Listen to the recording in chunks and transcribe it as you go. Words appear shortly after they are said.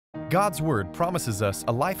God's Word promises us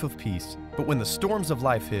a life of peace, but when the storms of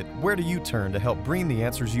life hit, where do you turn to help bring the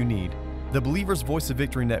answers you need? The Believer's Voice of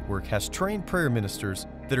Victory Network has trained prayer ministers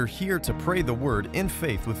that are here to pray the Word in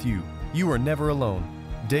faith with you. You are never alone.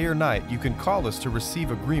 Day or night, you can call us to receive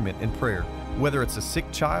agreement in prayer. Whether it's a sick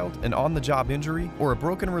child, an on-the-job injury, or a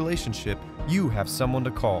broken relationship, you have someone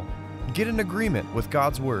to call. Get in agreement with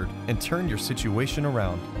God's Word and turn your situation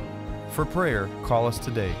around. For prayer, call us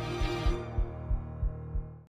today.